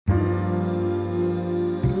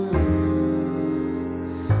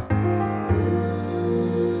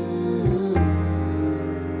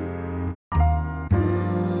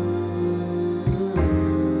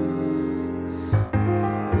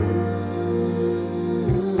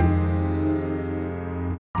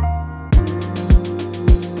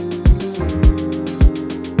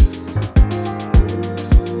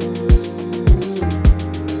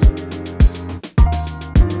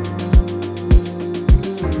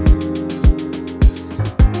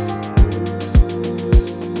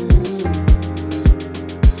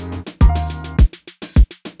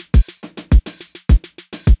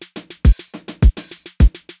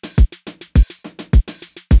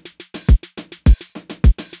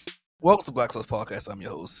Welcome to Black Souls Podcast. I'm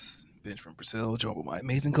your host, Benjamin Braziel, joined with my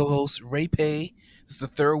amazing co-host, Raypay. This is the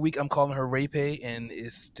third week I'm calling her Raypay, and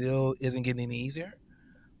it still isn't getting any easier.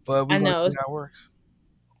 But we're I going to know see it's how it works.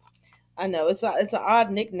 it's an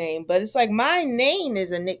odd nickname, but it's like my name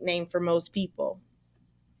is a nickname for most people.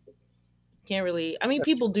 Can't really. I mean,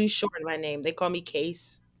 people do shorten my name. They call me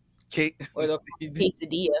Case, Kate, or they'll call me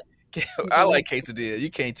Quesadilla. I People like quesadilla. You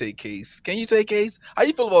can't take Case. Can you take Case? How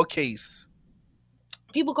you feel about Case?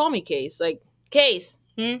 people call me Case, like Case.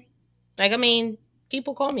 Like I mean,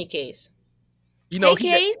 people call me Case. You know, Hey,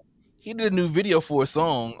 Case. he did a new video for a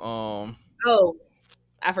song. Oh,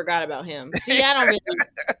 I forgot about him. See, I don't really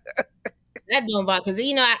that doing about because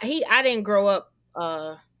I didn't grow up.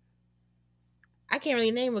 I can't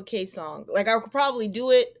really name a Case song. Like I could probably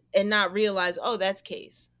do it and not realize, oh, that's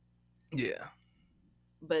Case. Yeah.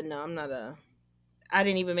 But no, I'm not a. I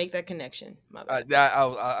didn't even make that connection. My I, bad.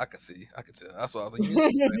 I could see. I could tell. That's why I was like,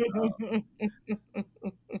 you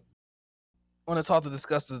want to talk to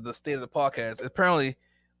discuss the state of the podcast. Apparently,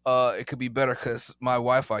 it could be better because my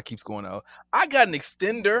Wi-Fi keeps going out. I got an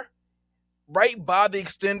extender right by the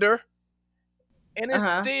extender, and it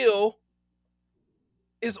Uh-huh. still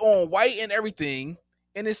is on white and everything,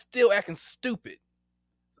 and it's still acting stupid.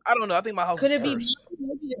 I don't know. I think my house Could is it be cursed.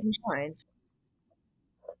 maybe it's mine?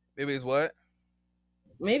 Maybe it's what?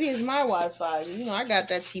 Maybe it's my Wi-Fi. I got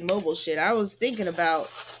that T-Mobile shit. I was thinking about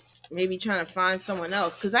maybe trying to find someone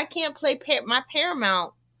else because I can't play. My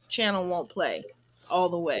Paramount channel won't play all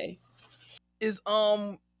the way. Is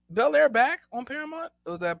Bel Air back on Paramount? It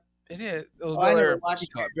was that? Yeah, it was Oh, I Bel never Air watched.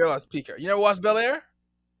 Peacock. Bel Air's Peacock. You never watched Bel Air?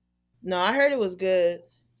 No, I heard it was good,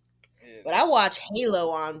 Yeah. but I watch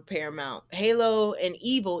Halo on Paramount. Halo and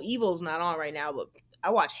Evil. Evil's not on right now, but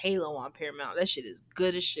I watch Halo on Paramount. That shit is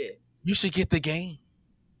good as shit. You should get the game.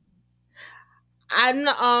 I'm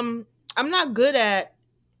not good at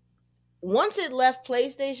once it left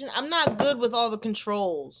PlayStation, I'm not good with all the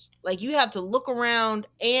controls. Like you have to look around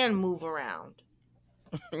and move around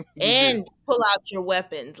You and do. pull out your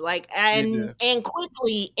weapons like You and do. and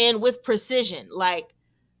quickly and with precision. Like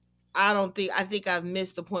I think I've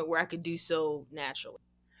missed the point where I could do so naturally.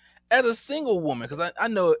 As a single woman, because I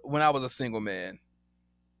know when I was a single man,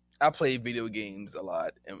 I played video games a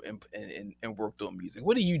lot and worked on music.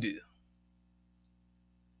 What do you do?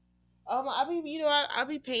 I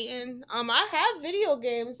be painting. I have video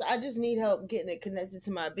games. I just need help getting it connected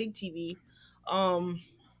to my big TV. Um,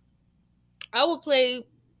 I would play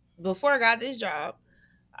before I got this job.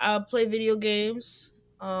 I play video games.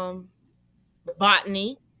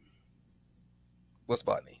 Botany. What's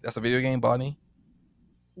botany? That's a video game, botany?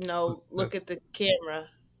 No, look That's, at the camera.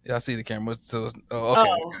 yeah, I see the camera. So, okay.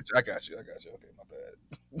 Oh, I got you. Okay, my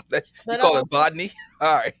bad. You but call it botany?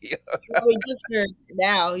 All right. we just heard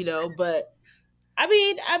now, But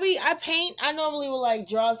I paint. I normally will like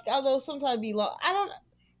draw, although sometimes be long. I don't.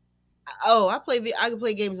 Oh, I can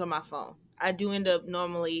play games on my phone. I do end up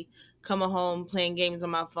normally coming home playing games on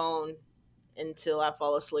my phone until I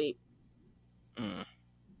fall asleep Mm,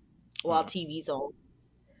 while mm. TV's on.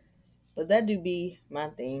 But that do be my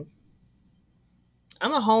thing.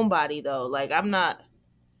 I'm a homebody though. Like I'm not.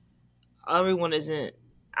 Everyone isn't.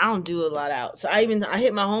 I don't do a lot out. So I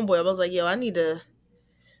hit my homeboy. I was like, yo,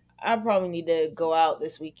 I probably need to go out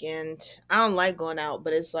this weekend. I don't like going out,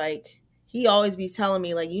 but it's like he always be telling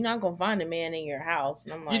me like you're not gonna find a man in your house,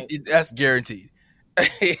 and I'm like, That's guaranteed.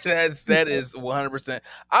 That is 100%.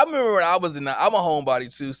 I remember when I was I'm a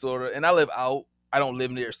homebody too, sort of, and I live out. I don't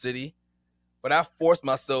live near a city. But I forced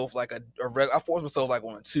myself I forced myself like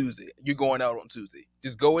on a Tuesday. You're going out on Tuesday.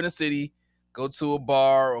 Just go in the city, go to a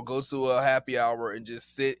bar or go to a happy hour and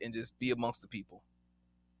just sit and just be amongst the people.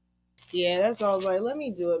 yeah, that's all. I was like, let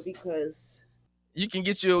me do it because You're gonna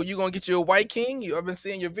get you a white king. I've been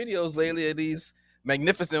seeing your videos lately of these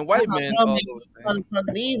magnificent white men all over the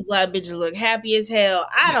thing. these black bitches look happy as hell.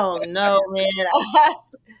 I don't know, man.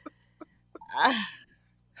 I,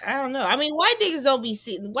 I don't know. I mean, white niggas don't be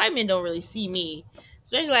see. White men don't really see me,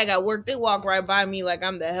 especially like at work. They walk right by me like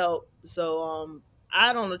I'm the help. So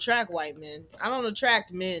I don't attract white men. I don't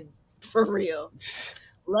attract men for real.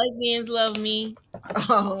 Lesbians love me.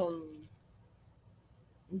 Um,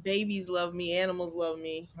 babies love me. Animals love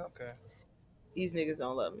me. Okay. These niggas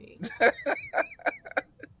don't love me.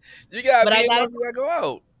 You gotta But be I able gotta. to go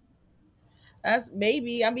out. That's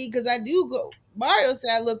maybe. I mean, because I do go. Mario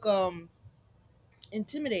said I look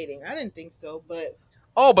intimidating. I didn't think so, but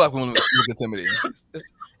All black women look intimidating.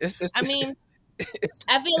 I mean, It's,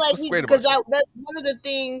 I feel it's like what's great because about you. that's one of the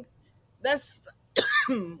thing. That's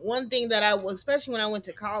one thing that I was, especially when I went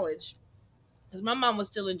to college, because my mom was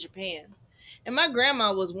still in Japan, and my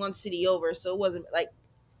grandma was one city over, so it wasn't like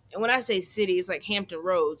And when I say city, it's like Hampton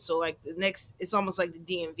Roads. So like the next, it's almost like the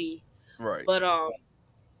DMV. Right. But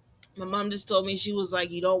my mom just told me, she was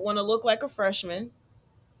like, you don't want to look like a freshman,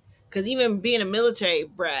 because even being a military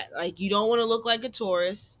brat, like you don't want to look like a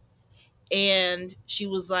tourist. And she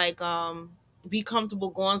was like, be comfortable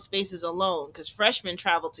going spaces alone, because freshmen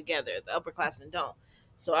travel together, the upperclassmen don't.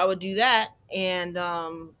 So I would do that. And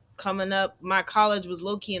coming up, my college was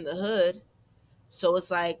low key in the hood, so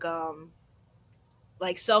it's like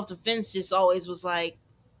self defense just always was like,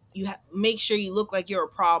 make sure you look like you're a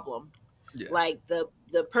problem. Yeah. Like the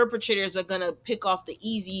perpetrators are gonna pick off the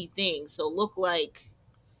easy things, so look like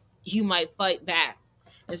you might fight back.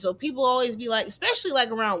 And so people always be like, especially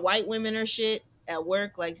like around white women or shit at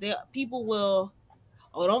work, like they people will,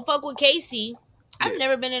 oh, don't fuck with Casey. I've Yeah.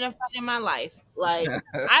 never been in a fight in my life. Like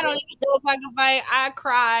I don't even know if I can fight. I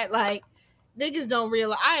cried. Like niggas don't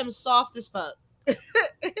realize I am soft as fuck.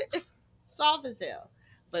 Soft as hell.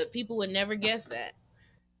 But people would never guess that.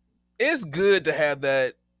 It's good to have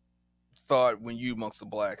that thought when you amongst the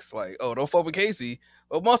blacks, like, oh, don't fuck with Casey.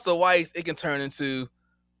 But amongst the whites, it can turn into,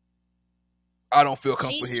 I don't feel She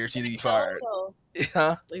comfortable here. She need to be fired. also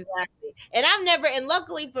Huh? exactly. And I've never, and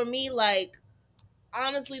luckily for me, like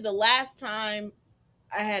honestly, the last time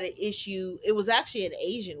I had an issue, it was actually an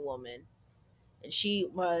Asian woman, and she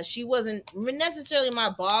wasn't necessarily my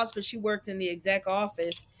boss, but she worked in the exec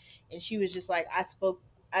office, and she was just like,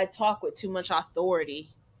 I talk with too much authority,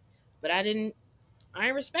 but I didn't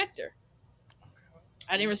respect her.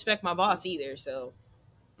 I didn't respect my boss either. So,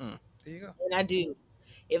 Mm, there you go. and I do.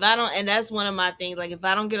 If I don't, and that's one of my things. Like, if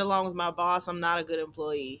I don't get along with my boss, I'm not a good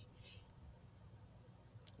employee.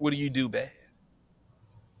 What do you do bad?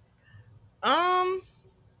 Um,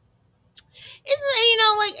 it's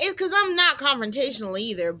like it's because I'm not confrontational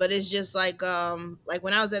either, but it's just like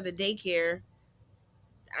when I was at the daycare,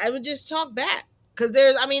 I would just talk back, because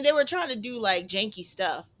they were trying to do like janky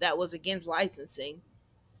stuff that was against licensing,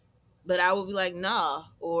 but I would be like, nah,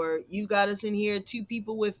 or you got us in here, two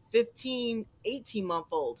people with 15, 18-month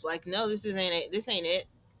olds, like, no, this ain't it.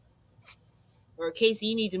 Or Casey,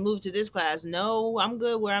 you need to move to this class. No, I'm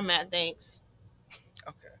good where I'm at, thanks.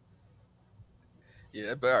 Okay.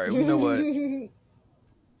 Yeah, but all right. You know what?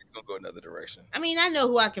 It's gonna go another direction. I mean, I know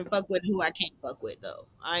who I can fuck with, who I can't fuck with, though.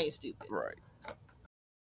 I ain't stupid. Right.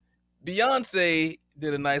 Beyonce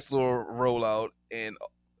did a nice little rollout, and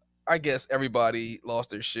I guess everybody lost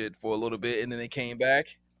their shit for a little bit, and then they came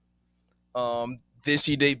back. Then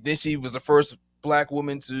she was the first black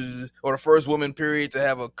woman to, or the first woman period to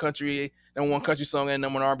have a country number one country song and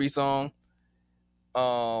number one R&B song.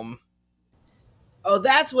 Um, Oh,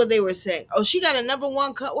 that's what they were saying. Oh, she got a number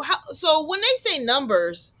one cut. So when they say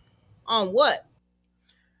numbers, on what?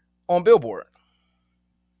 on Billboard.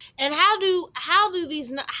 And how do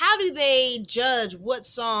they judge what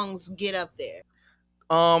songs get up there?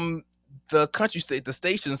 Um, the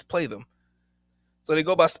stations play them, so they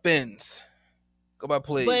go by spins, go by But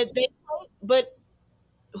plays. but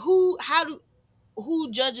who how do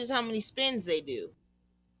who judges how many spins they do?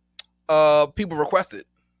 People request it.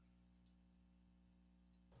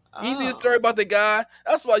 You see the Oh. story about the guy.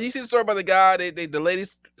 That's why you see the story about the guy. The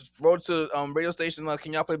ladies wrote to radio station like,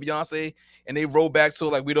 "Can y'all play Beyonce?" And they wrote back to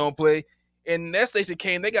like, "We don't play." And that station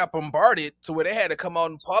came. They got bombarded to where they had to come out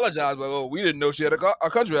and apologize. Like, "Oh, we didn't know she had a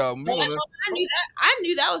country album. We But want I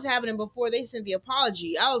knew that was happening before they sent the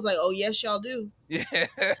apology. I was like, "Oh yes, y'all do." to." Yeah,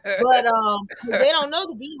 But they don't know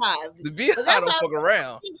the Beehive. the Beehive But that's don't how. fuck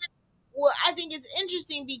around. Well, I think it's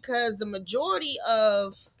interesting because the majority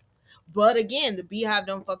of, but again, the Beehive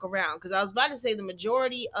don't fuck around. Because I was about to say the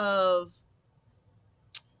majority of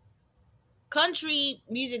country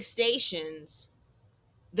music stations,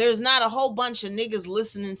 there's not a whole bunch of niggas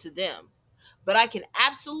listening to them. But I can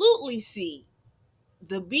absolutely see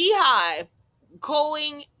the Beehive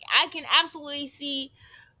going. I can absolutely see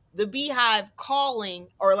the Beehive calling,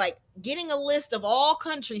 or like getting a list of all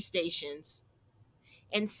country stations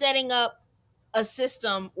and setting up a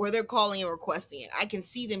system where they're calling and requesting it. I can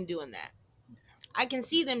see them doing that. I can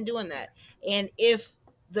see them doing that. And if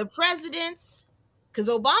the presidents, because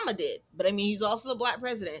Obama did, but I mean, he's also the black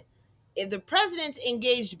president. If the presidents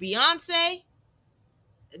engaged Beyonce,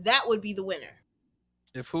 that would be the winner.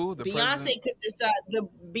 If who the president?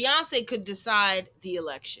 Beyonce could decide the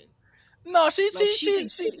election. No, Like she could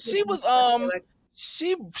she was the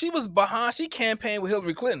election. she was behind. She campaigned with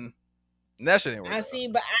Hillary Clinton. And that shit ain't work I out. see,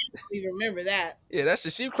 but I don't even remember that. Yeah, that's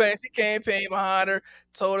shit. She claimed she campaigned behind her,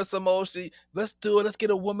 told her some old shit. Let's do it. Let's get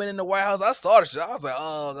a woman in the White House. I saw the shit. I was like,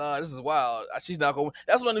 oh god, this is wild. She's not going.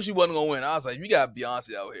 That's when I knew she wasn't gonna win. I was like, you got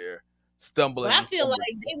Beyonce out here But stumbling I and feel like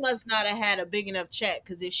fumbling. they must not have had a big enough check,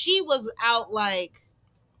 because if she was out like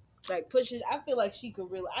like pushes. I feel like she could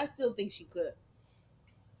really. I still think she could.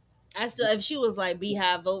 I still, if she was like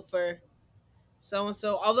Beehive, vote for so and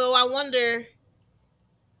so. Although I wonder.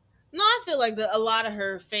 No, I feel like a lot of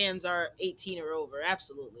her fans are 18 or over.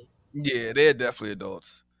 Absolutely. Yeah, they're definitely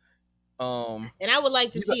adults. And I would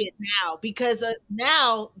like to You like, see it now because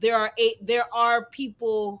now there are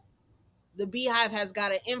people. The Beehive has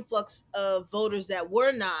got an influx of voters that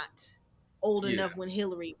were not old yeah, enough when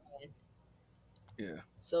Hillary ran. yeah.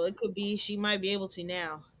 So it could be she might be able to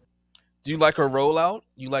now. Do you like her rollout?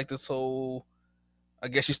 You like this whole? I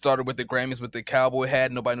guess she started with the Grammys with the cowboy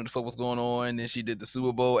hat. Nobody knew the fuck was going on. Then she did the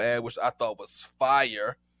Super Bowl ad, which I thought was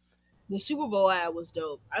fire. The Super Bowl ad was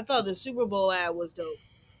dope. I thought the Super Bowl ad was dope.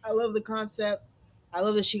 I love the concept. I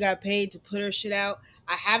love that she got paid to put her shit out.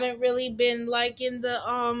 I haven't really been liking the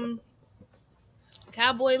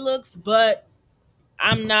cowboy looks, but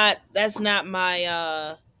I'm not. That's not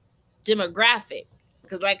my demographic.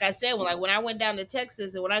 Because like I said, when I went down to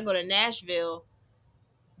Texas and when I go to Nashville,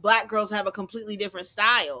 black girls have a completely different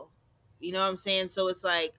style. You know what I'm saying? So it's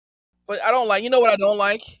like But I don't like. You know what I don't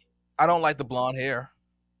like? I don't like the blonde hair.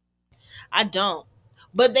 I don't.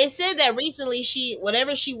 But they said that recently she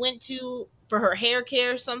whatever she went to for her hair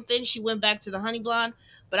care or something, she went back to the honey blonde.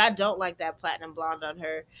 But I don't like that platinum blonde on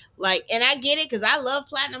her. Like, and I get it because I love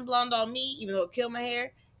platinum blonde on me, even though it killed my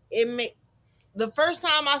hair. It made the first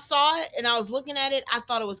time I saw it and I was looking at it, I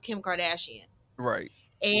thought it was Kim Kardashian. Right.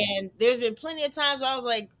 And there's been plenty of times where I was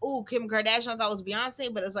like, "Ooh, Kim Kardashian." I thought it was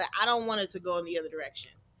Beyonce, but it's like I don't want it to go in the other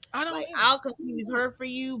direction. I don't Like either. I'll confuse her for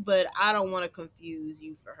you, but I don't want to confuse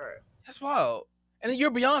you for her. That's wild. And then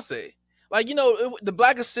you're Beyonce. Like, the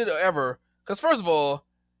blackest shit ever. Because, first of all,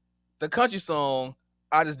 the country song,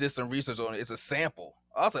 I just did some research on it. It's a sample.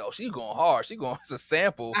 I was like, oh, she's going hard. She going, it's a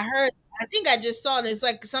sample. I heard. I think I just saw it. It's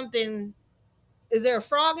like something. Is there a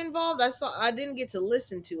frog involved? I saw. I didn't get to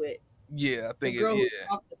listen to it. Yeah, I The think girl who yeah.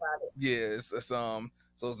 talked about it. Yeah,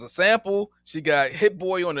 so it's a sample. She got Hit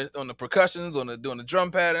Boy on the percussions, on the doing the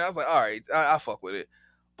drum pattern. I was like, all right, I fuck with it.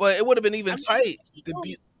 But it would have been even I mean, tight she to doing.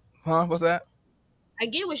 be huh? What's that? I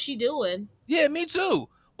get what she doing. Yeah, me too.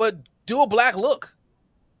 But do a black look.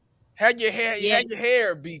 Yeah, Had your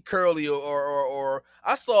hair be curly or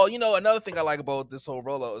I saw, another thing I like about this whole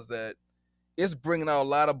rollout is that it's bringing out a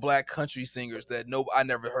lot of black country singers that I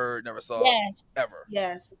never heard, never saw yes, ever.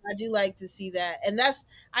 yes. I do like to see that, and that's.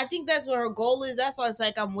 I think that's what her goal is. That's why it's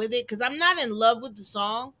like I'm with it because I'm not in love with the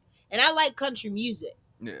song, and I like country music.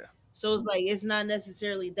 Yeah. So it's like it's not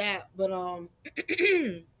necessarily that, but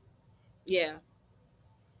yeah,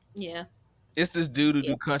 yeah, It's this dude who yeah.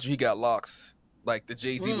 do country. He got locks, like the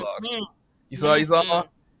Jay-Z locks. Mm-hmm. You saw? You saw? Mm-hmm.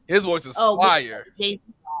 His voice is Oh, with fire. Jay-Z.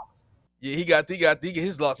 Yeah,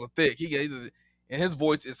 his locks are thick. And his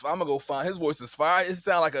voice is. I'm gonna go find his voice is fire. It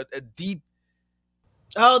sounds like a deep.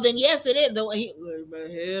 Oh, then yes, it is. The way he laid my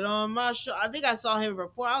head on my shoulder. I think I saw him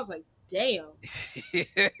before. I was like, damn. I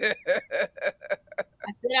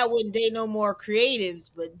said I wouldn't date no more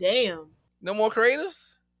creatives, but damn. No more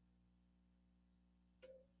creatives.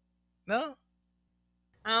 No.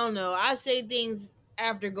 I don't know. I say things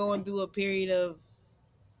after going through a period of.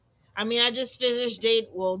 I mean, I just finished date.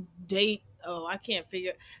 Oh, I can't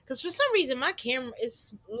figure because for some reason my camera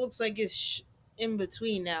looks like it's in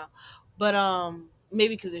between now, but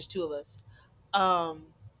maybe because there's two of us. Um,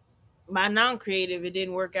 my non-creative it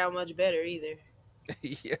didn't work out much better either.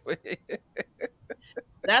 Yeah.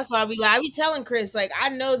 That's why I be telling Chris like I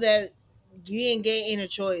know that being gay ain't a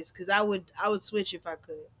choice because I would switch if I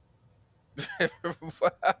could.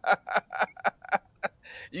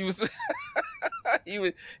 you was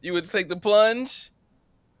you would take the plunge.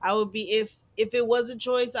 I would be if it was a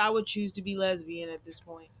choice I would choose to be lesbian at this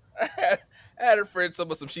point. I had a friend tell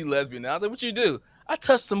me some she lesbian. Now I was like, "What you do?" I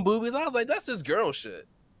touched some boobies. I was like, "That's just girl shit."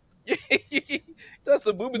 Touch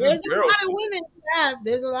some boobies is There's a girl lot of shit. women who have.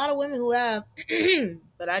 There's a lot of women who have,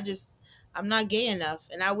 but I'm not gay enough,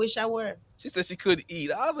 and I wish I were. She said she couldn't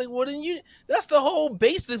eat. I was like, "Well, then you. That's the whole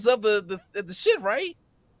basics of the shit, right?"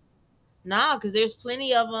 Nah, because there's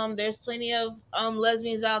plenty of them. There's plenty of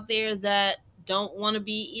lesbians out there that don't want to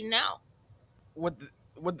be eaten out. What?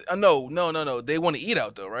 No, no, no, no. They want to eat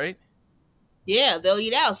out though, right? Yeah, they'll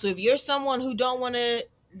eat out. So if you're someone who don't want to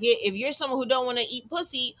if you're someone who don't want to eat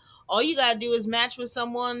pussy, all you gotta do is match with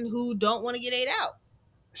someone who don't want to get ate out.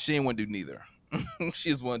 She ain't want to do neither.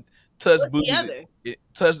 She's one touch What's the boobies. other?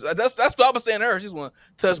 Touch. That's what I was saying to her. She's one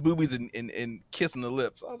touch boobies and kissing the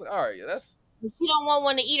lips. I was like, all right, yeah, that's If she don't want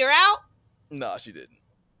one to eat her out, no, she didn't.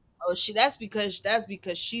 oh, that's because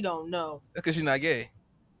she don't know. That's because she's not gay.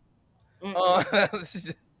 Mm-mm. Uh,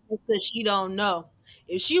 It's because she don't know.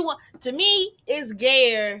 If she want to me, it's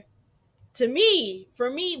gayer To me, for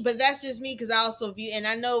me, but that's just me because I also view, and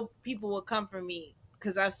I know people will come for me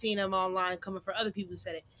because I've seen them online coming for other people who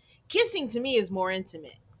said it. Kissing to me is more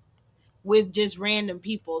intimate with just random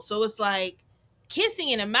people. So it's like kissing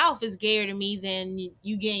in the mouth is gayer to me than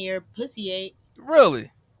you getting your pussy ate,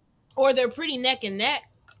 Really? or they're pretty neck and neck.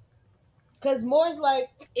 Because more is like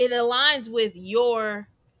it aligns with your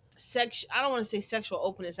sex. I don't want to say sexual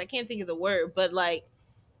openness. I can't think of the word, but like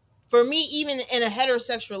for me, even in a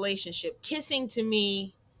heterosexual relationship, kissing to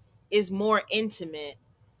me is more intimate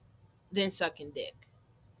than sucking dick.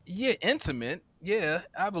 Yeah, intimate. Yeah,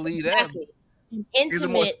 I believe that. Exactly. Is it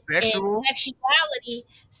more Intimate and sexual?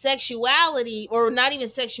 sexuality, or not even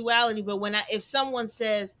sexuality, but when if someone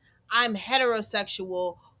says I'm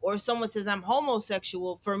heterosexual or if someone says I'm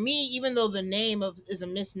homosexual, for me, even though the name of is a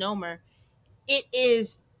misnomer, it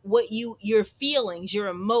is what your feelings,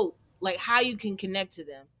 your emote, like how you can connect to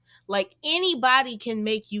them. Like anybody can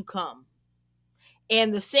make you come.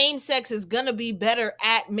 And the same sex is going to be better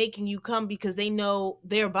at making you come because they know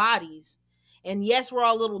their bodies. And yes, we're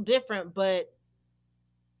all a little different, but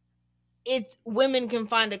it's women can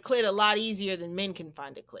find a clit a lot easier than men can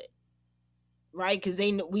find a clit, right? Because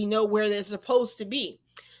we know where they're supposed to be.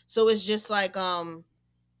 So it's just like a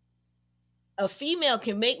female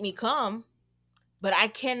can make me come, but I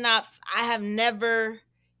cannot. I have never,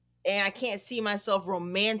 and I can't see myself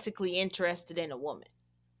romantically interested in a woman.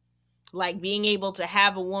 Like being able to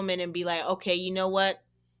have a woman and be like, okay, you know what?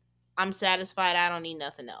 I'm satisfied. I don't need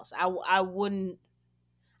nothing else. I wouldn't.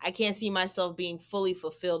 I can't see myself being fully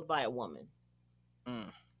fulfilled by a woman. Mm.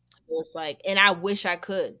 So it's like, and I wish I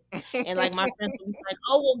could. And like my friends would be like,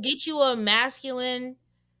 "Oh, we'll get you a masculine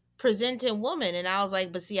presenting woman," and I was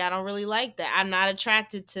like, "But see, I don't really like that. I'm not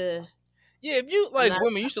attracted to. Yeah, if you I'm like not.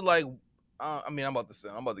 women, you should like. I mean, I'm about to say,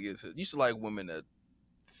 I'm about to get to it. You should like women that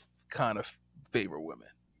kind of favor women.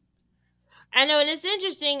 I know, and it's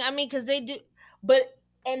interesting. I mean, because they do, but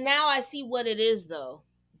and now I see what it is though,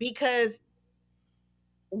 because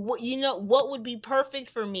what what would be perfect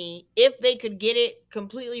for me if they could get it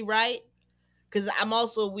completely right. Because I'm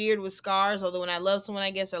also weird with scars. Although when I love someone,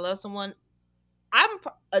 I guess I love someone.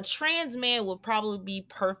 A trans man would probably be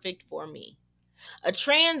perfect for me. A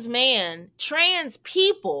trans man, trans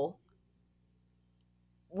people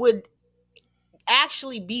would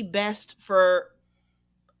actually be best for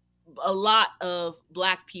a lot of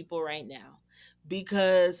black people right now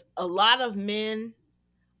because a lot of men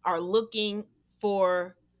are looking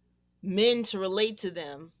for men to relate to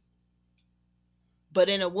them, but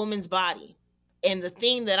in a woman's body. And the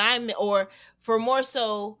thing that or for more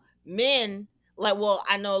so men, like, well,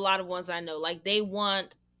 I know a lot of ones I know, like they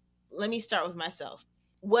want, let me start with myself.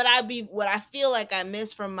 What I feel like I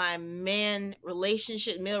miss from my male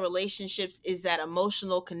relationships is that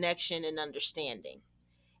emotional connection and understanding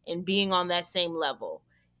and being on that same level.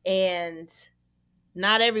 And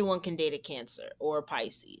not everyone can date a Cancer or a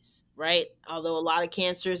Pisces, right? Although a lot of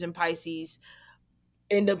Cancers and Pisces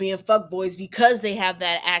end up being fuck boys because they have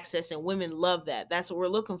that access and women love that. That's what we're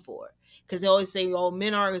looking for. Because they always say, oh,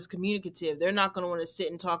 men aren't as communicative. They're not going to want to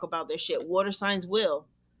sit and talk about their shit. Water signs will.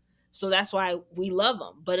 So that's why we love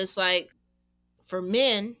them. But it's like for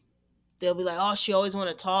men, they'll be like, oh, she always want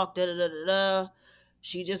to talk, da da da da da.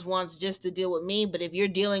 She just wants just to deal with me. But if you're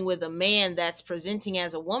dealing with a man that's presenting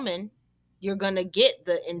as a woman, you're gonna get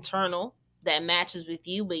the internal that matches with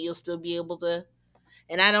you, but you'll still be able to.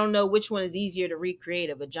 And I don't know which one is easier to recreate,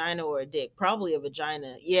 a vagina or a dick. Probably a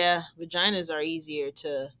vagina. Yeah, vaginas are easier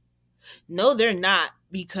to. No, they're not,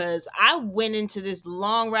 because I went into this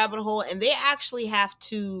long rabbit hole and they actually have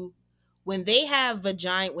to, when they have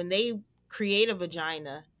vagina, when they create a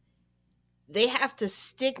vagina, they have to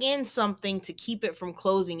stick in something to keep it from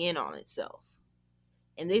closing in on itself.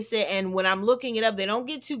 And they say, and when I'm looking it up, they don't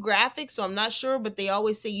get too graphic, so I'm not sure, but they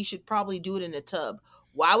always say you should probably do it in a tub.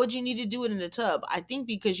 Why would you need to do it in a tub? I think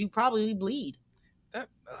because you probably bleed.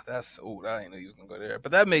 That's oh, I didn't know you was gonna go there,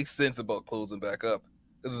 but that makes sense about closing back up.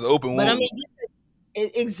 This is an open But I mean,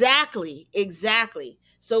 wound. exactly, exactly.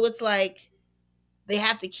 So it's like they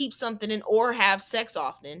have to keep something in or have sex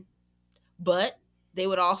often, but they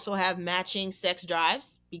would also have matching sex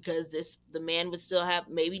drives because the man would still have,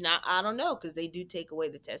 maybe not, I don't know, because they do take away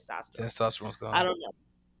the testosterone. Testosterone's I gone. don't know.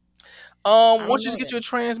 I don't Once you know just get that. you a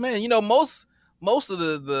trans man, most of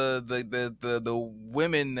the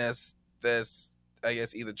women that's I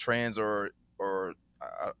guess either trans or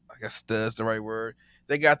I guess does the right word.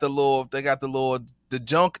 They got the little the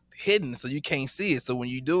junk hidden so you can't see it. So when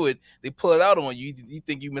you do it, they pull it out on you. You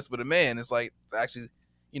think you mess with a man. It's like it's actually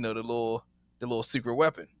the little secret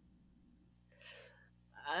weapon.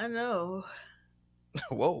 I know.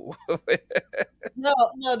 Whoa. No,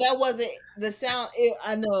 no, that wasn't the sound.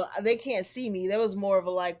 I know they can't see me. That was more of a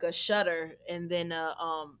like a shudder and then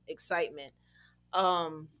excitement.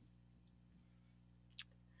 Um,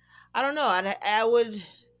 I don't know. I would.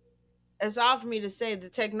 It's odd for me to say the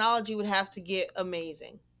technology would have to get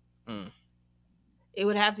amazing. Mm. It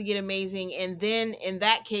would have to get amazing, and then in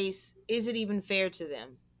that case, is it even fair to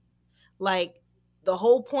them? Like the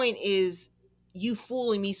whole point is you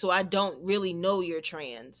fooling me so I don't really know you're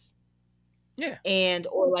trans, Yeah. and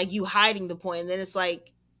or like you hiding the point, and then it's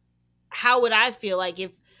like how would I feel like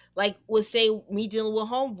if like would say me dealing with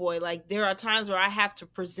homeboy, like there are times where I have to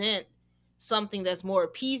present something that's more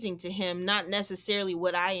appeasing to him, not necessarily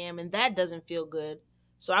what I am, and that doesn't feel good.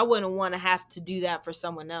 So I wouldn't want to have to do that for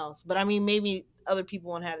someone else. But I mean maybe other people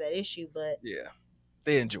won't have that issue, but Yeah.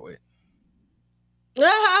 They enjoy it.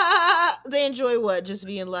 they enjoy what? Just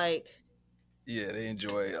being like Yeah, they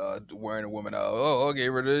enjoy wearing a woman out. Oh, I'll get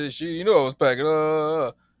rid of this shit. You know I was packing.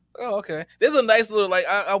 Oh, okay. There's a nice little like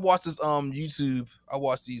I watch this YouTube. I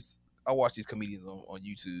watch these comedians on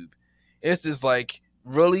YouTube. It's this like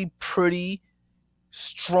really pretty,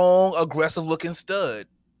 strong, aggressive looking stud.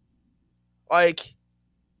 Like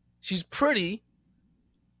she's pretty,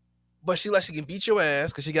 but she can beat your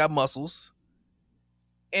ass because she got muscles,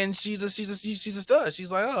 and she's a stud.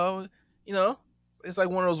 She's like, oh, you know, it's like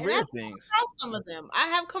one of those and I've rare come things. across some of them. I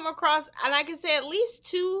have come across, and I can say at least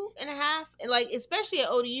two and a half. And like, especially at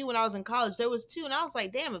ODU when I was in college, there was two, and I was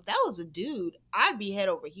like, damn, if that was a dude, I'd be head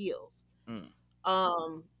over heels. Mm.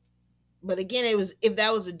 Um, but again, it was if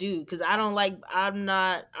that was a dude, because I don't like, I'm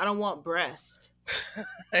not, I don't want breast.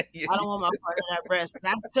 Yeah, I don't want my partner to have breast.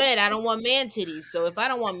 That said, I don't want man titties. So if I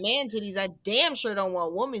don't want man titties, I damn sure don't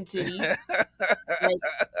want woman titties. Like,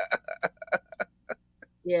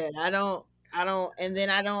 yeah, I don't, and then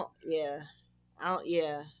I don't, yeah, I don't,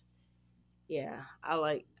 yeah. Yeah, I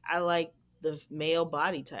like the male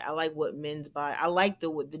body type. I like what men's body. I like the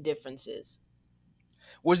what the differences.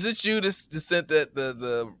 Was this you that sent that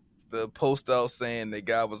the post out saying the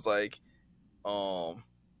guy was like, um,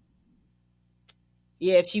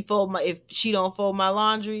 Yeah, if she don't fold my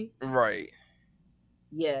laundry, right?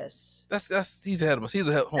 yes. That's he's ahead of us. He's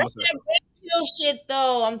a That's that homosexual. red pill shit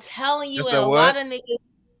though. I'm telling you, That's and that a what? lot of niggas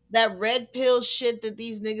that red pill shit that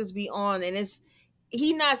these niggas be on, and it's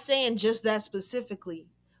he not saying just that specifically,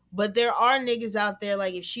 but there are niggas out there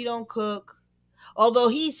like if she don't cook, although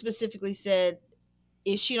he specifically said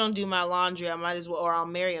if she don't do my laundry, I might as well, or I'll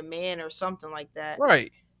marry a man or something like that.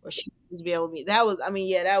 Right. Or she was be able to be. That was, I mean,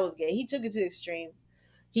 yeah, that was gay. He took it to the extreme.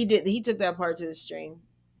 He did. He took that part to the extreme.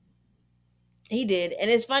 He did, and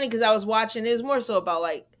it's funny because I was watching. It was more so about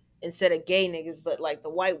like instead of gay niggas, but like the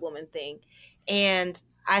white woman thing, and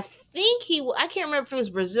I think he. I can't remember if it was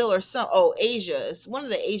Brazil or some. Oh, Asia. It's one of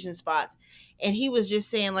the Asian spots, and he was just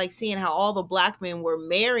saying like seeing how all the black men were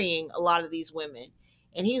marrying a lot of these women,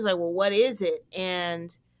 and he was like, "Well, what is it?"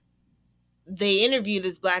 And they interviewed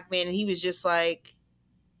this black man, and he was just like,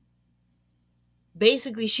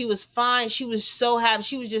 basically she was fine, she was so happy,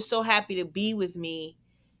 she was just so happy to be with me.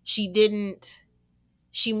 She didn't,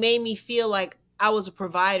 she made me feel like I was a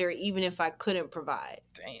provider even if I couldn't provide,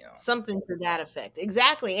 Damn. something to that effect.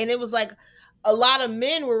 Exactly. And it was like a lot of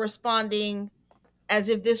men were responding as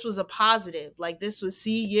if this was a positive, like this was,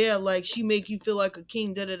 see, yeah, like she make you feel like a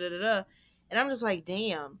king, da da da da da. And I'm just like,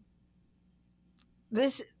 damn,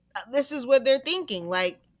 this this is what they're thinking.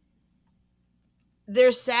 Like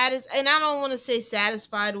they're satisfied, and I don't want to say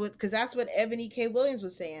satisfied with, because that's what Ebony K. Williams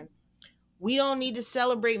was saying. We don't need to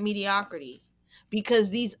celebrate mediocrity because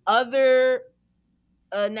these other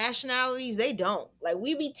nationalities, they don't. Like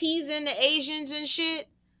we be teasing the Asians and shit,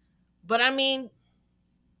 but I mean,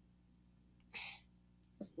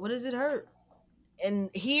 what does it hurt? And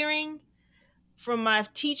hearing from my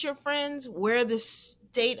teacher friends where the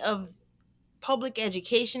state of public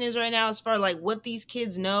education is right now, as far like what these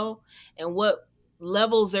kids know and what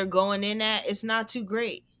levels they're going in at, it's not too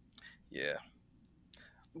great. Yeah.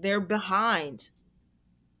 They're behind.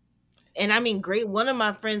 And I mean, great. One of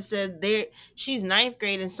my friends said she's ninth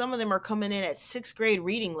grade, and some of them are coming in at sixth grade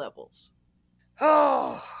reading levels.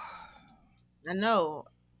 Oh. I know,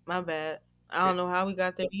 my bad. I Yeah. don't know how we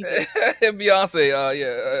got there either. Beyonce.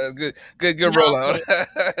 Yeah. Good rollout.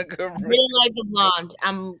 Beyonce, Good. I didn't like the blonde.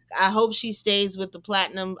 I hope she stays with the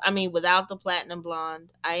platinum. I mean, without the platinum blonde.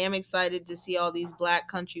 I am excited to see all these black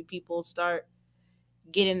country people start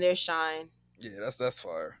getting their shine. Yeah. That's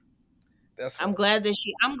fire. That's I'm fire. glad that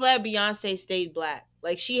I'm glad Beyonce stayed black.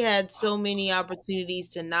 Like she had so many opportunities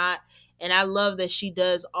to not, and I love that she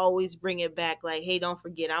does always bring it back. Like, hey, don't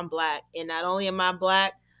forget I'm black, and not only am I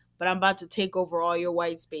black, but I'm about to take over all your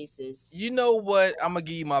white spaces. You know what? I'm gonna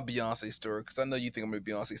give you my Beyonce story because I know you think I'm a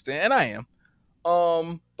Beyonce stan, and I am.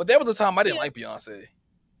 But there was a time I didn't Yeah. like Beyonce.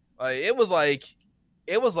 Like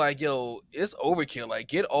it was like, yo, it's overkill. Like,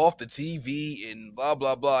 get off the TV and blah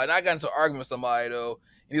blah blah. And I got into an argument with somebody though,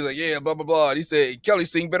 and he was like, yeah, blah blah blah. And he said Kelly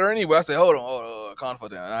sing better anyway. I said, hold on, calm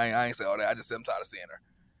down. I ain't say all that. I just said I'm tired of seeing her.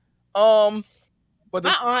 But the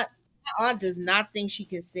My aunt does not think she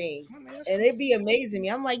can sing, I mean, and it'd be amazing me.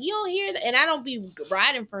 I'm like, you don't hear that, and I don't be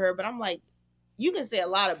riding for her, but I'm like, you can say a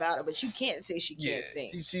lot about her, but you can't say she yeah, can't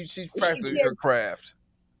sing. she If she practiced her can, craft.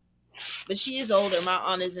 but she is older. My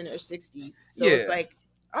aunt is in her 60s, so it's Yeah, like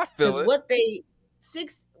I feel because it. what they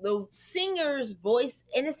the singer's voice,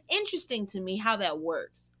 and it's interesting to me how that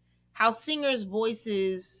works, how singers'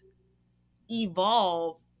 voices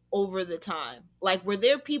evolve over the time. Like, were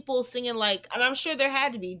there people singing like, and I'm sure there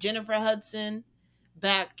had to be Jennifer Hudson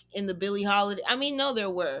back in the Billie Holiday. I mean, no, there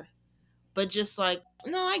were, but just like,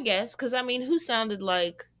 no, I guess because I mean, who sounded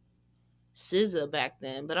like SZA back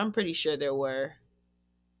then? But I'm pretty sure there were.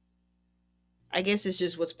 I guess it's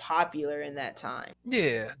just what's popular in that time.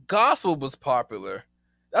 Yeah, gospel was popular.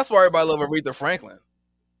 That's why everybody love Aretha Franklin.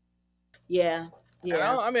 Yeah, And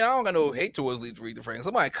yeah, I mean, I don't got no hate towards Aretha Franklin.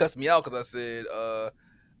 Somebody cussed me out because I said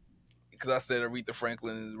Aretha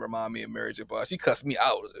Franklin remind me of Mary J. Blige. She cussed me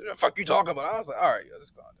out. The fuck you talking about? I was like, all right, yo,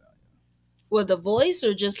 just calm down. with the voice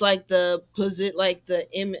or just like the like the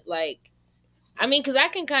image, like I mean, because I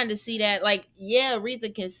can kind of see that. Like, yeah,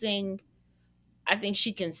 Aretha can sing. I think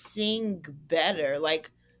she can sing better.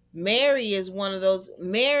 Like, Mary is one of those.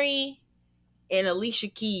 Mary and Alicia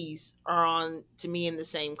Keys are on to me in the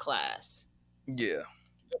same class. Yeah,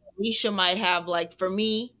 Alicia might have like for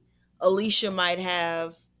me, Alicia might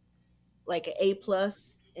have like an A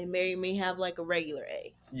plus, and Mary may have like a regular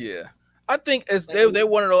A. yeah. I think as Like, they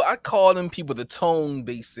one of those. I call them people the tone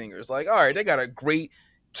based singers. Like, all right, they got a great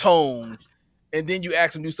tone, and then you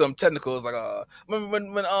ask them to do something technical. It's like when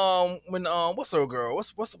what's her girl?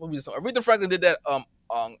 What's what was Aretha Franklin did that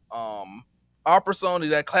opera song,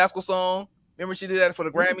 did that classical song. Remember she did that for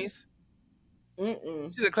the Grammys.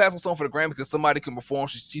 mm-mm. She did a classical song for the Grammys because somebody can perform.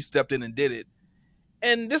 She stepped in and did it.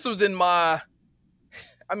 And this was in my.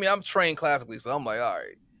 I mean, I'm trained classically, so I'm like, all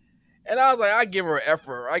right. And I was like, I give her an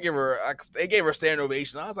effort. They gave her a standing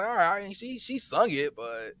ovation. I was like, all right, I mean, she sung it,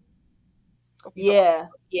 but what you talking Yeah,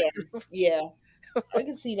 yeah, yeah. I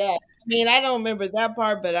can see that. I mean, I don't remember that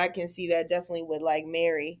part, but I can see that definitely with like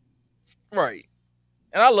Mary. about? Right.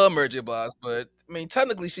 And I love Mary J. Blige, but I mean,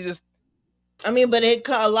 technically, she just I mean, but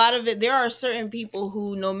a lot of it. There are certain people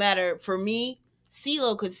who, no matter for me,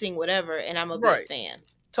 CeeLo could sing whatever, and I'm gonna be a right fan.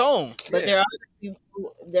 tone. But Yeah, there are other people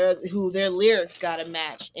who their lyrics gotta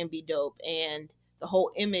match and be dope, and the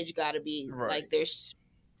whole image gotta be right. like there's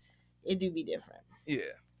it do be different. Yeah,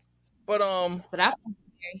 but But I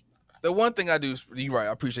the one thing I do, you're right.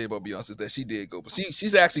 I appreciate about Beyonce is that she did go, but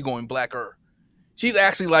she's actually going blacker. She's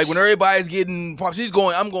actually like when everybody's getting pop, she's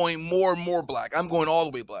going. I'm going more and more black. I'm going all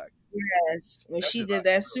the way black. yes, when That's she just did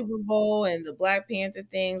that Super Bowl and the Black Panther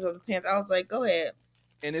things or the Panther, I was like, go ahead.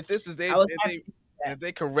 and if this is I was if happy they to see and that. if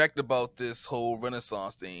they correct about this whole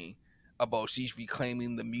Renaissance thing about she's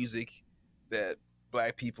reclaiming the music that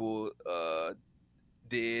black people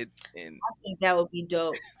did and I think that would be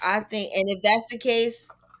dope. I think, and if that's the case,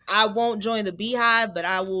 I won't join the Beehive, but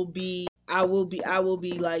I will be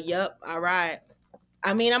like, yep, all right.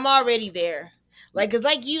 I mean, I'm already there. Like, cause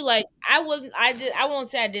like you, like I won't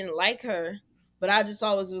say I didn't like her, but I just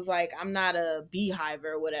always was like, I'm not a Beehive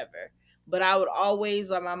or whatever. But I would always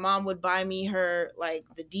like my mom would buy me her like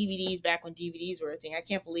the DVDs back when DVDs were a thing. I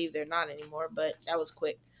can't believe they're not anymore, but that was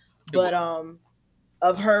quick. it was But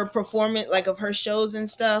of her performance, like of her shows and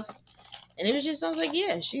stuff, and it was just I was like,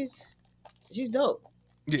 yeah, she's dope.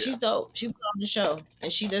 yeah. She's dope. She put on the show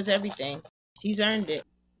and she does everything. She's earned it,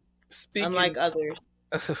 unlike Speaking, others.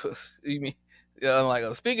 you mean yeah, like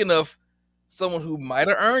speaking of someone who might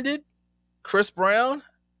have earned it, Chris Brown.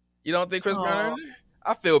 You don't think Chris Brown Oh, earned it?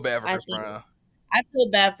 I feel bad for I Chris think Brown. I feel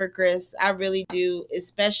bad for Chris. I really do,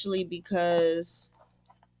 especially because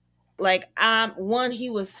like one he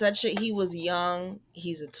was young.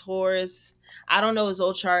 He's a Taurus. I don't know his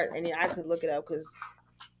old chart, and I could look it up because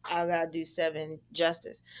I gotta do seven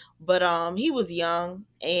justice. But he was young,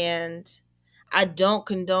 and I don't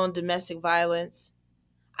condone domestic violence.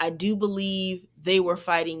 I do believe they were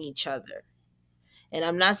fighting each other, and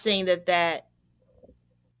I'm not saying that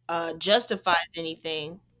justifies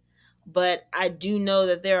anything. But I do know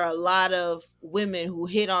that there are a lot of women who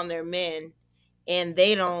hit on their men and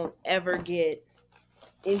they don't ever get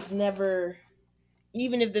it's never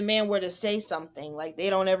even if the man were to say something, like they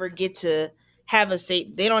don't ever get to have a safe.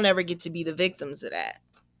 They don't ever get to be the victims of that.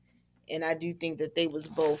 And I do think that they was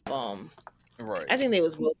both. Right. I think they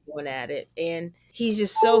was both going at it, and he's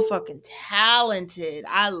just so fucking talented.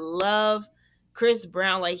 I love Chris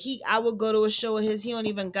Brown. Like I would go to a show of his. He don't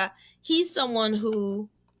even got. He's someone who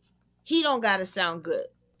he don't gotta sound good.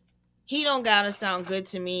 He don't gotta sound good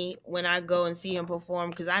to me when I go and see him perform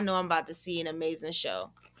because I know I'm about to see an amazing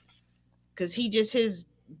show. Because he just his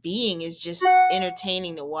being is just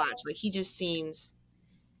entertaining to watch. Like he just seems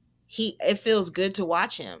it feels good to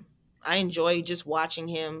watch him. I enjoy just watching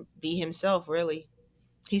him be himself. Really,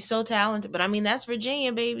 he's so talented. But I mean, that's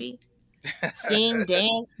Virginia, baby. Sing,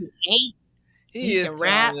 dance, he paint, He he can is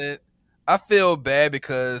rap. talented. I feel bad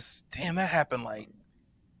because damn, that happened like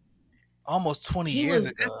almost 20 He years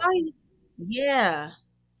was. I ago. thought yeah,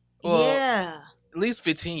 Well, yeah. at least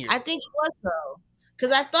 15 years I ago. think he was though,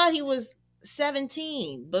 because I thought he was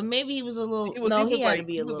 17, but maybe he was a little. He No, he was had to like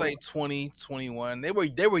be he a was little. like 20, 21. They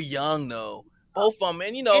were young though. Both of them.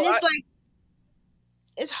 And And I it's like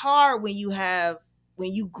it's hard when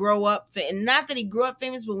you grow up, and not that he grew up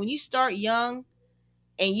famous, but when you start young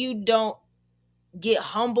and you don't get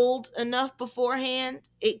humbled enough beforehand,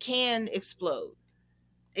 it can explode.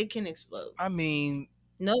 It can explode. I mean,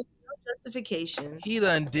 No justifications. he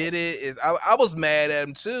done did it. I was mad at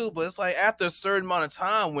him too, but it's like after a certain amount of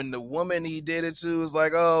time when the woman he did it to is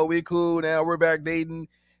like, oh, we cool now, we're back dating.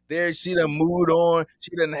 There, she done moved on.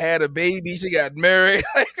 She done had a baby. She got married.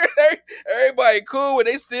 Like everybody cool, and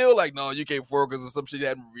they still like, no, you can't focus on some shit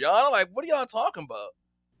that Rihanna. Like, what are y'all talking about?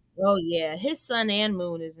 Oh yeah, his sun and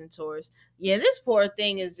moon is in Taurus. Yeah, this poor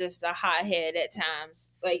thing is just a hothead at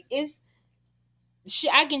times. Like it's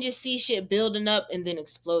I can just see shit building up and then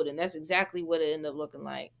exploding. That's exactly what it ended up looking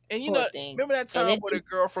like. And Poor thing. remember that And time it where the just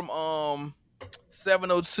girl from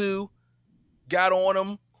 702 got on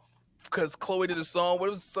him because Chloe did a song. What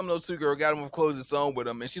was 702 girl got him with Chloe did a song with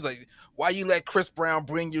him, and she's like, "Why you let Chris Brown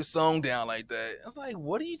bring your song down like that?" I was like,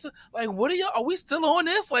 "What are you like? What are y'all? Are we still on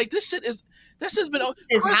this? Like this shit is that shit's been on."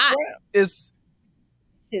 it's hot.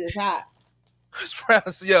 Shit is hot. Chris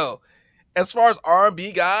Brown's yo. As far as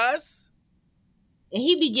R&B guys, And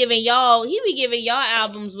he be giving y'all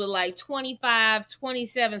albums with like 25,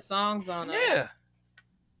 27 songs on them. yeah,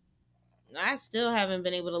 I still haven't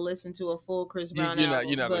been able to listen to a full Chris Brown you're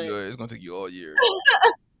album, not gonna but do it. It's gonna take you all year.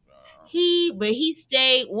 he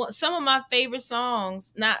stayed some of my favorite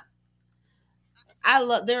songs. Not I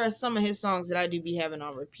love there are some of his songs that I do be having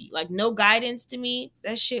on repeat. Like No Guidance to me,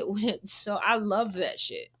 that shit went so I love that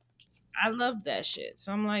shit. I love that shit.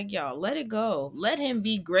 So I'm like, y'all, let it go. Let him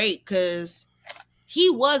be great cuz he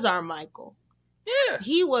was our Michael. Yeah,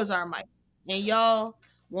 He was our Michael. And y'all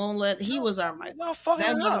won't let he was our Michael. y'all fucking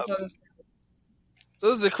That it up. motherfucker So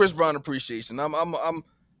this is a Chris Brown appreciation. I'm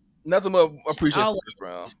nothing but appreciation for always Chris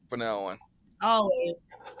Brown from now on. always.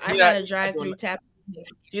 I He got not to drive doing through tap.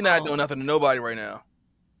 he not doing nothing to nobody right now.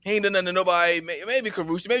 He ain't done nothing to nobody. Maybe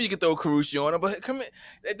Carucci. Maybe you could throw Carucci on him, but come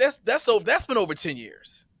that's been over 10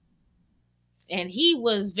 years. And he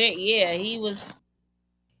was very he was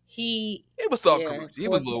he It was thought yeah, Carucci. He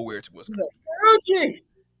poor was a little weird towards he's Carucci.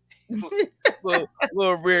 like,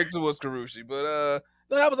 Little weird towards Carucci, but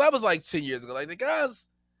no, that was like 10 years ago. Like the guys,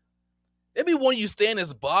 they be wanting you to stay in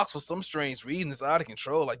this box for some strange reason. It's out of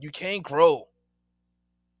control. Like you can't grow.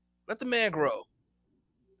 Let the man grow.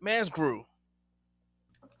 Man's grew.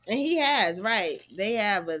 and he has, right. They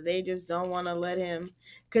have, but they just don't want to let him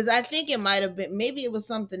cuz I think it might have been maybe it was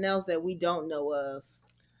something else that we don't know of.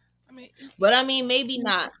 I mean, But I mean maybe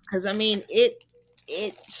not cuz I mean it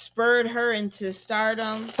spurred her into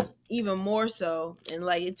stardom even more so and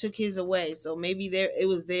like it took his away. So maybe there it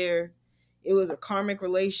was a karmic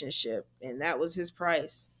relationship and that was his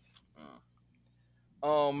price.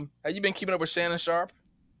 have you been keeping up with Shannon Sharpe?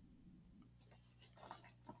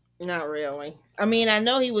 Not really. I mean, I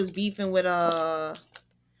know he was beefing with I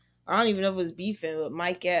don't even know if it was beefing with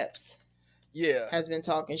Mike Epps. Yeah, Has been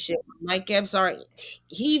talking shit. Mike Epps are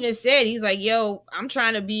he even said he's like, yo, I'm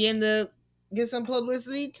trying to be in the get some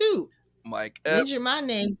publicity too. Mike Epps, Mention my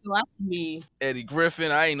name so I can be. Eddie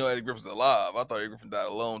Griffin. I didn't know Eddie Griffin's alive. I thought Eddie Griffin died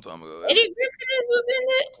a long time ago. Eddie Griffin was in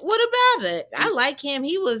it. What about it? I like him.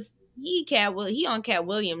 He on Cat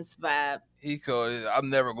Williams vibe. He called it, I'm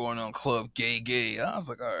never going on club gay. I was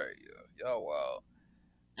like, all right, y'all wild.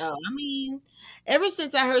 Oh, I mean, ever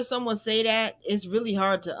since I heard someone say that, it's really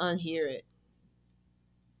hard to unhear it.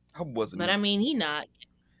 I wasn't But me. I mean, he not.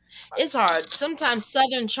 It's hard. Sometimes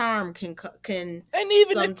Southern charm can And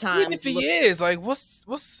even if sometimes he look. is, like, what's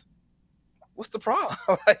the problem?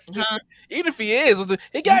 Like, Huh? even if he is,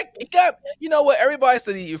 he got. You know what? Everybody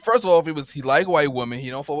said he. First of all, if he liked white women, he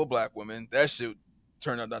don't fuck with black women. That shit.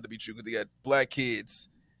 turned out not to be true because he got black kids.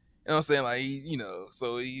 You know what I'm saying? Like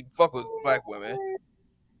so he fuck with black women.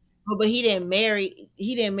 Oh, but he didn't marry.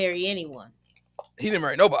 He didn't marry anyone. He didn't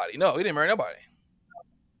marry nobody. No, he didn't marry nobody.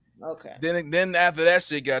 Okay. Then after that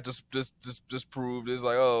shit got just proved, it's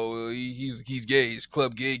like, oh, well, he's gay. He's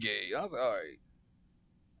club gay. I was like, all right.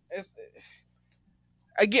 It's,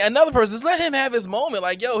 again, another person, just let him have his moment.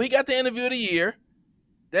 Like, yo, he got the interview of the year.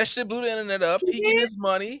 That shit blew the internet up. He getting his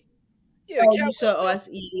money. Yeah, the Oh, you Cowboys saw? Oh, I show.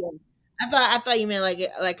 see. Yeah. I thought you meant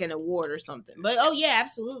like an award or something. But oh yeah,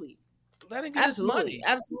 absolutely, Let him get his absolutely, money.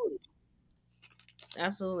 absolutely,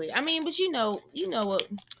 absolutely. I mean, but you know what?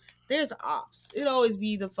 There's ops. It always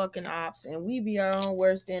be the fucking ops, and we be our own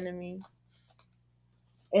worst enemy.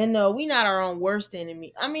 And no, we not our own worst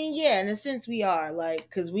enemy. I mean, yeah, in a sense we are, like,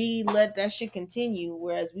 cause we let that shit continue,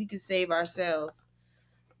 whereas we could save ourselves.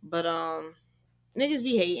 But niggas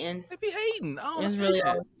be hating. They be hating. I don't It's really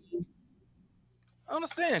understand. all. I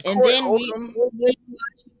understand. And Corey then Oldham.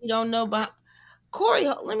 we don't know about Corey.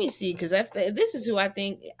 Let me see, because this is who I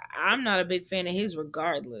think. I'm not a big fan of his,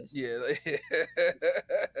 regardless. Yeah.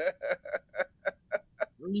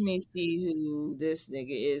 Let me see who this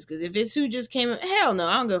nigga is, because if it's who just came, hell no,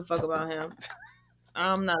 I don't give a fuck about him.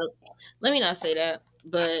 I'm not. Let me not say that,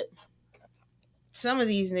 but some of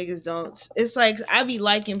these niggas don't. It's like I be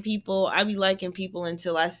liking people. I be liking people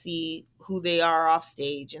until I see who they are off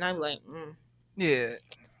stage, and I be like, Yeah.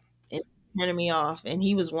 and turning me off. And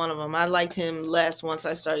he was one of them. I liked him less once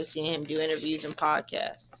I started seeing him do interviews and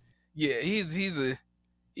podcasts. Yeah.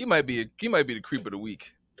 He might be the creep of the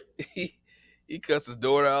week. He he cuts his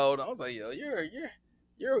daughter out. I was like, yo,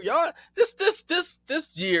 y'all. This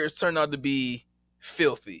year has turned out to be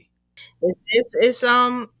filthy. It's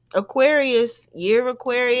Aquarius, year of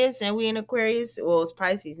Aquarius, and we in Aquarius. Well, it's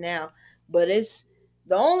Pisces now, but it's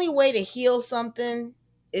the only way to heal something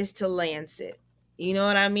is to lance it. You know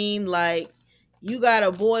what I mean? Like, you got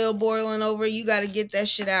a boiling over, you got to get that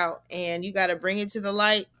shit out, and you got to bring it to the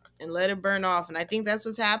light and let it burn off. And I think that's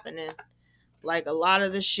what's happening. Like, a lot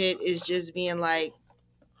of the shit is just being like,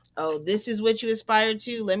 oh, this is what you aspired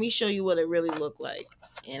to. Let me show you what it really looked like.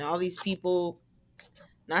 And all these people,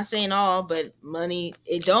 not saying all, but money,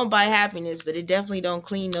 it don't buy happiness, but it definitely don't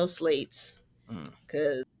clean no slates. Mm.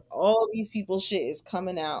 Cause all these people's shit is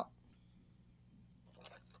coming out.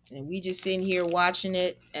 And we just sitting here watching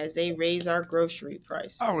it as they raise our grocery All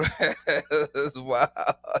prices. right. Wow.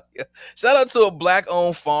 Yeah. Shout out to a black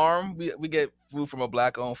owned farm. We get food from a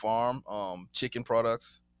black owned farm. Chicken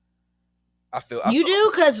products. I You feel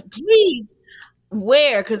do? Cause please,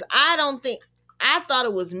 where? Cause I don't think, I thought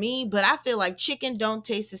it was me, but I feel like chicken don't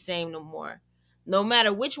taste the same no more. No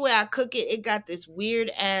matter which way I cook it, it got this weird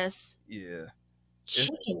ass yeah. It's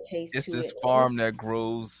chicken taste it's to this it. farm that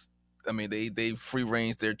grows. I mean, they free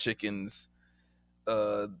range their chickens.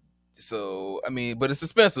 Uh, so I mean, but it's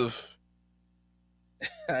expensive.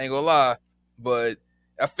 I ain't gonna lie, but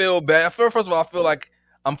I feel bad. First of all, I feel like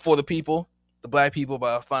I'm for the people, the black people,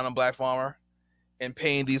 by finding a black farmer and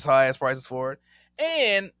paying these high ass prices for it.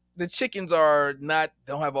 And the chickens are not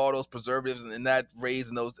don't have all those preservatives and not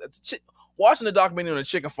raising those. Watching the documentary on a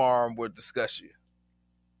chicken farm would disgust you.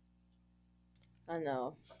 I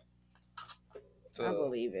know. I So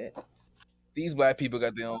believe it. these black people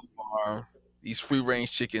got their own farm, these free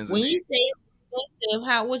range chickens, and When you say it's expensive,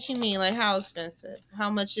 how what you mean? Like how expensive? How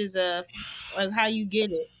much is a like how you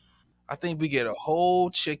get it? I think we get a whole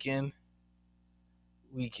chicken.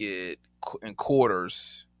 We get in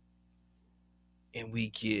quarters, and we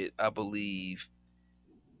get, I believe,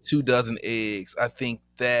 2 dozen eggs. I think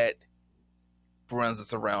that runs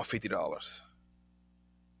us around $50.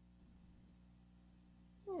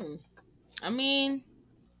 Hmm. I mean,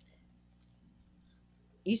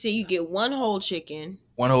 you say you get one whole chicken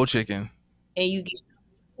One whole chicken, and you get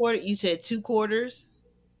quarter. You said 2 quarters.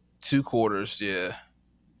 2 quarters. Yeah.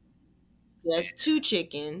 So that's two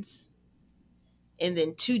chickens and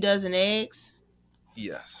then 2 dozen eggs.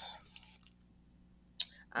 Yes.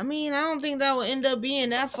 I mean, I don't think that will end up being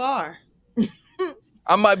that far.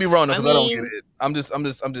 I might be wrong though I because I don't get mean, it.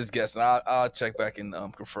 I'm just guessing. I'll check back and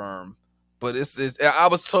confirm. But it's. I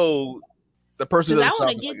was told the person who because does I the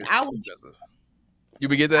want shop to is like get, it's too expensive. You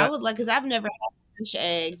would get I that? would like, because I've never had fish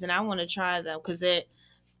eggs and I want to try them because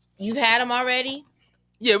you've had them already.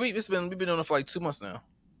 Yeah, we've been doing it for like 2 months now.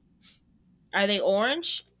 Are they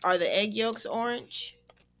orange? Are the egg yolks orange?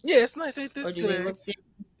 Yeah, it's nice. Or It's do good they look eggs. different?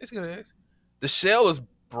 It's good eggs. The shell is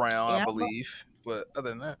brown, I Yeah, believe, but other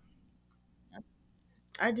than that,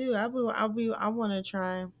 I do. I want to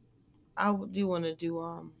try. Do want to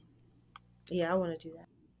do. Yeah, I want to do that.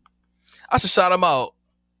 I should shout them out.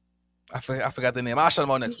 I forgot the name. I'll shout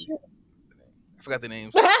them out You next week. should. I forgot the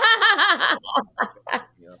names.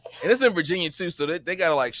 Yeah. And it's in Virginia too, so they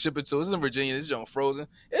gotta like ship it to us. It's in Virginia. This joint frozen.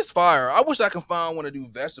 It's fire. I wish I could find one to do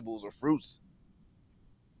vegetables or fruits.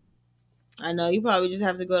 I know you probably just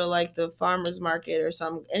have to go to like the farmers market or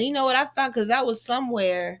something. And you know what I found, because I was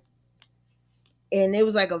somewhere and it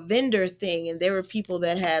was like a vendor thing, and there were people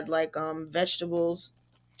that had like vegetables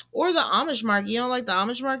or the Amish market. You don't like the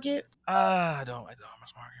Amish market? I don't like the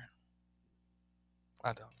farmers market.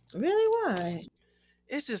 I don't. Really? Why?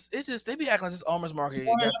 It's just they be acting like this farmers market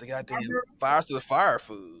More got the goddamn fires to the fire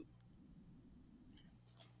food.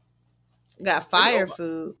 got They be fire over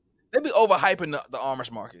food. they be overhyping the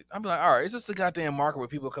Amish market. I'm like, all right, it's just a goddamn market where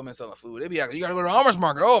people come and selling food. They be like, you gotta go to the Amish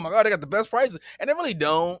market. Oh my god, they got the best prices, and they really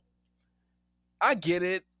don't. I get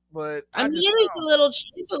it, but I I mean, just it is a little.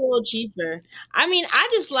 It's a little cheaper. I mean, I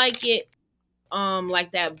just like it.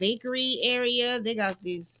 Like that bakery area, they got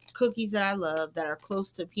these cookies that I love that are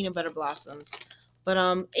close to peanut butter blossoms. But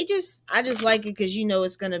I just like it because you know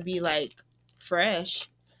it's gonna be like fresh.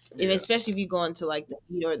 If yeah. especially if you go into like the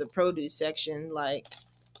meat or the produce section, like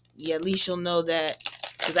yeah, at least you'll know that.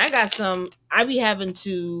 Because I got some, I be having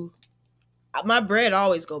to. My bread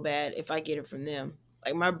always go bad if I get it from them.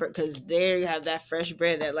 Like my bread, because they have that fresh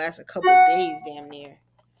bread that lasts a couple of days, damn near.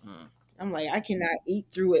 Mm. I'm like, I cannot eat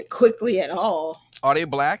through it quickly at all. Are they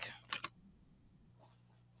black?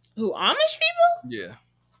 Who, Amish people? Yeah.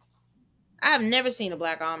 I have never seen a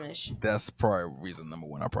black Amish. That's probably reason number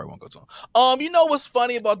one. I probably won't go to them. You know what's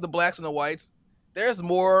funny about the blacks and the whites? There's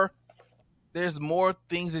more. There's more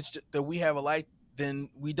things that we have alike than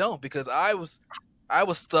we don't, because I was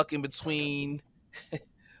stuck in between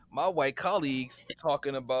my white colleagues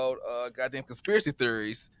talking about goddamn conspiracy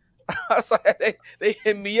theories. I was like, they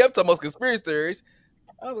hit me up talking about conspiracy theories.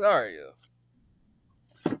 I was like, all right,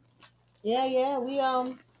 yeah. Yeah,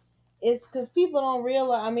 yeah, it's because people don't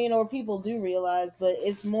realize. I mean, or people do realize, but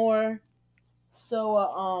it's more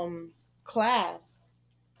so class.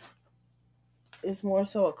 It's more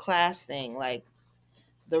so a class thing. Like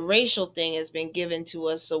the racial thing has been given to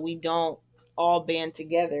us, so we don't all band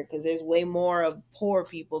together because there's way more of poor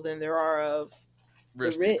people than there are of the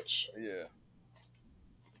Rich people. rich, Yeah.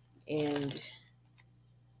 and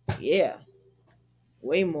yeah,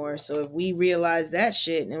 way more. So if we realize that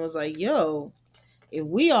shit and it was like, yo, if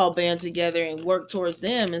we all band together and work towards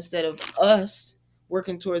them instead of us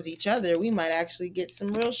working towards each other, we might actually get some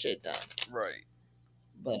real shit done. Right.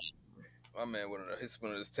 But My man went on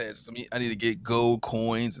one of his tests. I need to get gold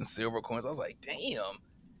coins and silver coins. I was like, damn.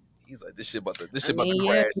 He's like, this I shit about to mean,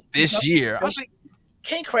 yeah, crash this year. I was like,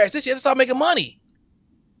 can't crash this year. Let's start making money.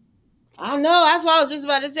 I don't know. That's what I was just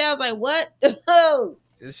about to say. I was like, what?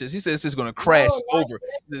 He said it's just gonna crash. No,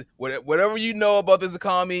 It's over. Whatever you know about this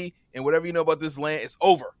economy and whatever you know about this land, it's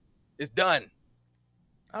over. It's done.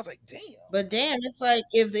 I was like, damn. but damn, it's like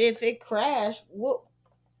if it crashed, what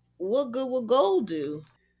good will gold do?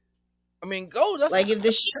 I mean, gold. That's Like if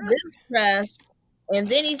the shit currency. really crashed, and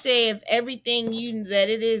then he say if everything you that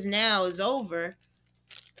it is now is over,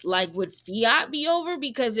 like would fiat be over?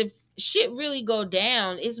 Because if shit really go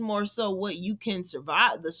down, it's more so what you can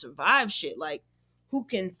survive, the survive shit. Like who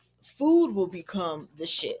can food will become the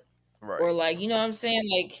shit. Or Right. like, you know what I'm saying?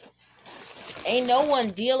 Like ain't no one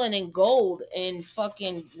dealing in gold and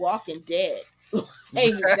fucking Walking Dead.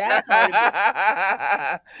 Like that part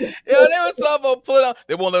of it. Yeah, they was talking about pulling out.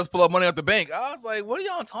 They won't let us pull out money out the bank. I was like, what are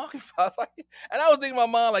y'all talking about? I was like, and I was thinking in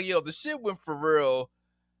my mind, like, yo, the shit went for real.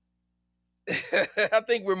 I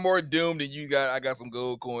think we're more doomed than you got. I got some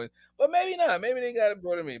gold coins, but maybe not. Maybe they got it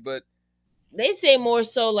more than me. But They say more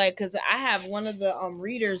so like because I have one of the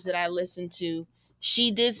readers that I listen to.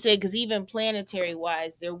 She did say because even planetary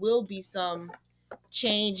wise, there will be some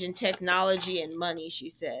change in technology and money. She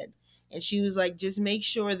said, and she was like, just make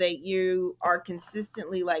sure that you are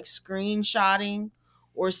consistently like screenshotting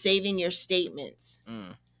or saving your statements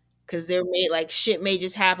mm, because there may like shit may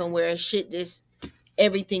just happen where shit just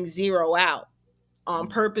everything zero out on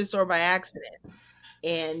mm, purpose or by accident,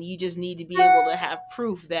 and you just need to be able to have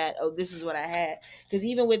proof that oh this is what I had, because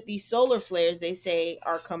even with these solar flares they say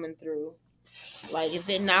are coming through, like if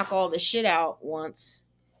they knock all the shit out once,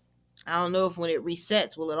 I don't know if when it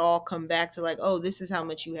resets will it all come back to like oh this is how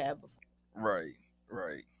much you have before. right,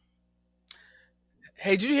 right.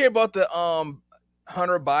 Hey, did you hear about the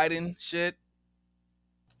Hunter Biden shit?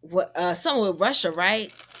 What something with Russia,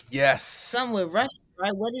 right? Yes. Something with Russia,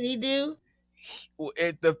 right? What did he do? Well,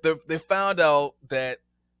 they found out that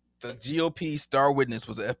the GOP star witness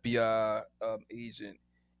was an FBI agent,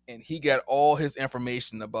 and he got all his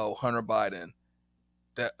information about Hunter Biden.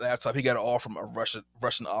 That laptop, he got it all from a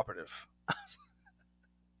Russian operative.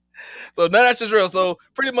 So none of that's just real. So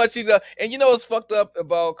pretty much he's and you know what's fucked up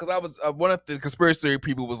about because I was one of the conspiracy theory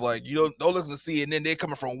people was like, you don't listen to CNN, they're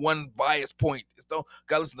coming from one biased point. Just don't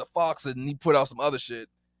gotta listen to Fox and he put out some other shit.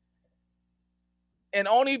 And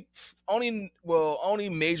only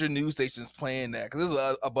major news stations playing that because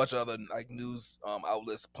there's a bunch of other like news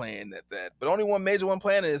outlets playing that, but only one major one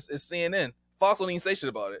playing is CNN. Fox don't even say shit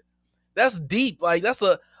about it. That's deep. Like that's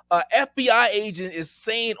a FBI agent is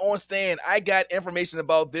saying on stand, I got information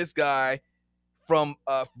about this guy from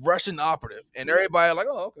a Russian operative, and everybody like,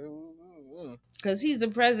 oh okay. Because he's the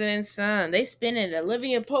president's son. They spin it.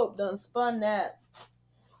 Olivia Pope done spun that.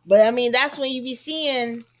 But I mean, that's when you be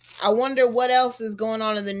seeing. I wonder what else is going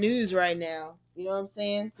on in the news right now. You know what I'm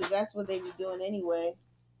saying? Because that's what they be doing anyway.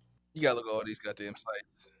 You gotta look at all these goddamn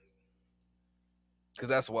sites because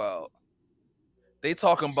that's wild. They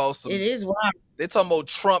talking about It some. is wild. They talking about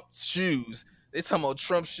Trump's shoes. They talking about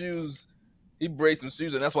Trump's shoes. He braced some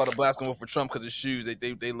shoes, and that's why the blacks gonna vote for Trump because his shoes.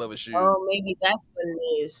 They love his shoes. Oh, maybe that's what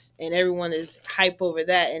it is. And everyone is hype over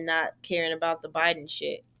that and not caring about the Biden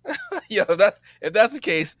shit. Yeah, if that's the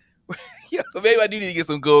case, yeah, maybe I do need to get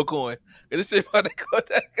some gold coin. This shit about to go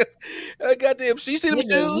down. Goddamn, she see them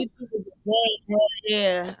Nigga, shoes? you think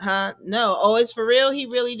yeah, huh? No. Oh, it's for real? He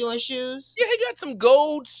really doing shoes? Yeah, he got some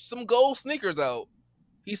gold sneakers out.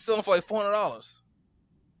 He's selling for like $400.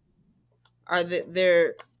 Are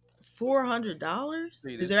they're $400?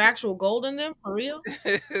 Is there actual gold in them for real?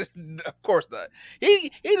 Of course not. He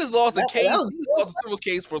just lost a That case. was He just good. lost a civil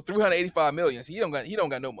case for 385 million. So he don't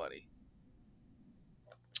got no money.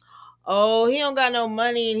 Oh, he don't got no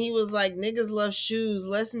money, and he was like, "Niggas love shoes.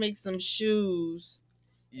 Let's make some shoes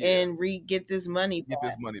Yeah, and get this money get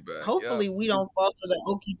this back." money back. Yep. Hopefully, we don't fall for the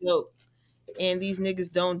okey doke, and these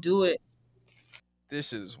niggas don't do it. This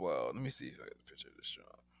shit is wild. Let me see if I get a picture of this shit.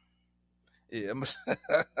 Yeah,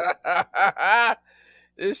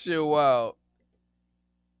 this shit wild.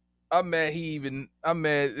 I'm mad.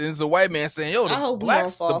 There's a white man saying, "Yo, I hope he don't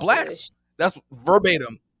the fall for blacks." this. That's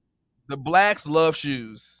verbatim. The blacks love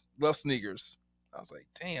shoes, love sneakers. I was like,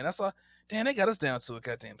 damn, that's all. Damn, they got us down to a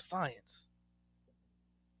goddamn science.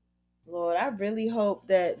 Lord, I really hope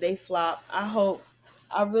that they flop. I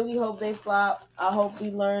really hope they flop. I hope we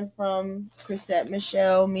learn from Chrisette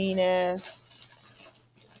Michelle, mean ass.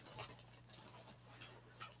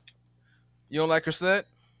 You don't like her set?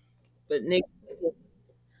 But Nick,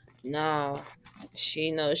 no, no.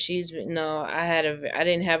 I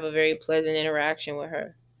didn't have a very pleasant interaction with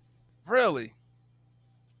her. Really?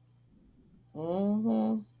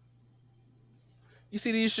 Mm-hmm. You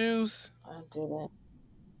see these shoes? I didn't.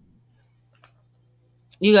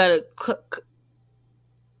 You gotta cook.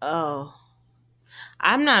 Oh,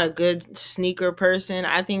 I'm not a good sneaker person.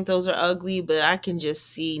 I think those are ugly, but I can just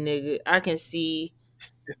see nigga. I can see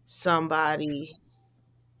somebody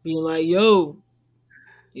being like, "Yo,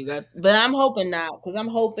 you got." But I'm hoping not, because I'm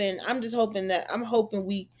hoping. I'm just hoping that I'm hoping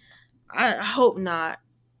we. I hope not.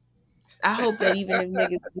 I hope that even if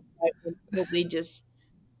niggas, I hope they just.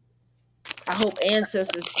 I hope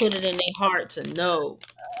ancestors put it in their heart to know.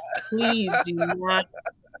 Please do not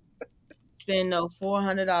spend no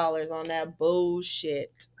 $400 on that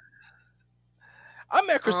bullshit. I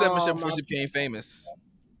met Chrisette Michelle Oh before my! she became famous.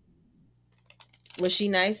 Was she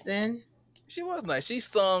nice then? She was nice. She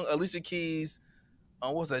sung Alicia Keys.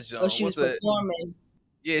 What's that Oh, genre? she was What's that? performing.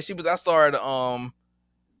 Yeah, she was. I saw her at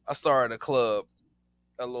I saw her at a club.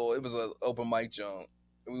 It was an open mic joint.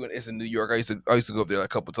 It's in New York. I used to go up there a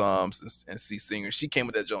couple times and see singers. She came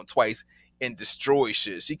with that joint twice and destroyed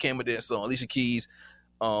shit. She came with that song Alicia Keys.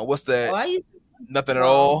 What's Oh, that? I used to Nothing at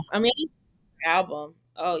all. song. I mean, album.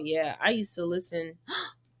 Oh yeah, I used to listen.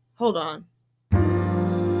 Hold on.